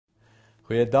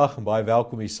Goeiedag en baie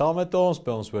welkom hier saam met ons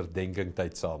by ons oordenking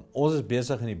tyd saam. Ons is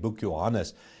besig in die boek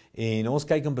Johannes en ons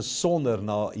kyk in besonder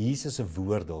na Jesus se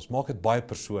woorde. Ons maak dit baie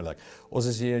persoonlik. Ons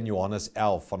is hier in Johannes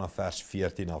 11 vanaf vers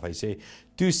 14 af. Hy sê,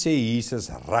 toe sê Jesus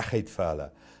reguit vir hulle,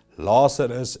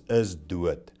 Lazarus is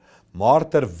dood. Maar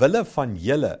ter wille van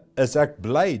julle is ek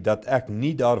bly dat ek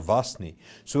nie daar was nie,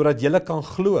 sodat julle kan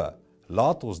glo.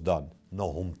 Laat ons dan na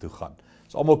hom toe gaan.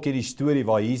 Ons almal ken die storie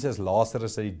waar Jesus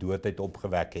Lazarus uit die doodheid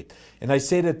opgewek het. En hy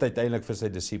sê dit uiteindelik vir sy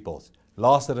disippels.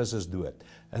 Lazarus is dood.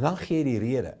 En dan gee hy die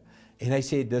rede. En hy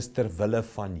sê dis ter wille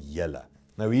van julle.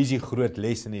 Nou hier is die groot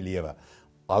les in die lewe.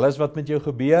 Alles wat met jou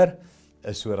gebeur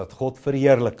is sodat God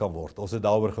verheerlik kan word. Ons het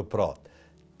daaroor gepraat.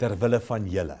 Ter wille van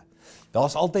julle.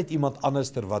 Daar's altyd iemand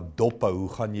anderster wat dophou,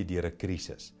 hoe gaan jy deur 'n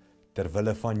krisis? Ter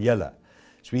wille van julle.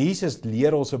 So Jesus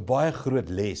leer ons 'n baie groot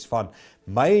les van,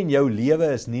 my en jou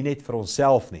lewe is nie net vir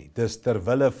onsself nie, dis ter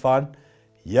wille van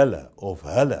julle of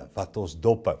hulle wat ons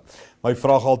dophou. My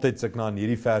vraag altyd as ek na in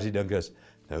hierdie versie dink is,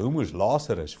 nou hoe moes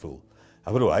Lazarus voel?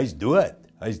 Ek bedoel, hy's dood,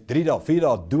 hy's 3 dae, 4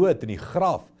 dae dood in die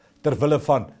graf, ter wille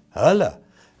van hulle.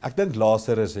 Ek dink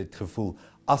Lazarus het gevoel,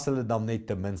 as hulle dan net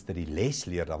ten minste die les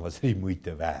leer, dan was dit die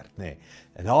moeite werd, nê.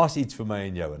 En daar's iets vir my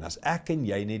en jou, en as ek en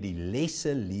jy net die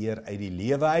lesse leer uit die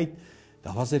lewe uit,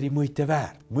 dan was dit die moeite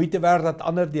werd. Moeite werd dat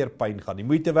ander deur pyn gaan, die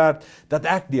moeite werd dat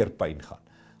ek deur pyn gaan.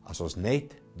 As ons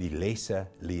net die lesse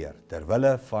leer, ter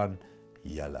wille van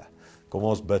julle. Kom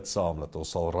ons bid saam, dat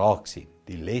ons sal raak sien,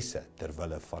 die lesse ter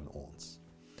wille van ons.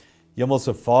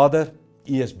 Hemelse Vader,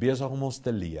 U is besig om ons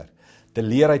te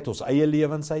leer uit ons eie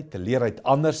lewens uit, te leer uit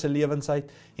ander se lewens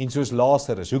uit, en soos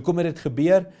Lazarus, hoekom het dit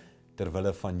gebeur? Ter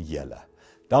wille van julle.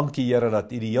 Dankie Here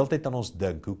dat U die hele tyd aan ons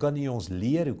dink, hoe kan U ons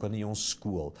leer, hoe kan U ons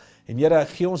skool? En Here,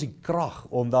 gee ons die krag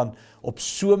om dan op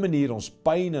so 'n manier ons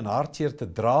pyn en hartseer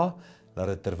te dra, dat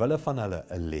dit ter wille van hulle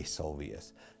 'n les sal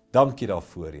wees. Dankie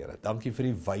daarvoor, Here. Dankie vir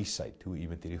die wysheid, hoe U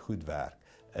met hierdie goed werk.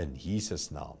 In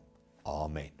Jesus naam.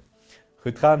 Amen.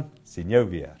 Goed gaan, sien jou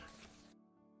weer.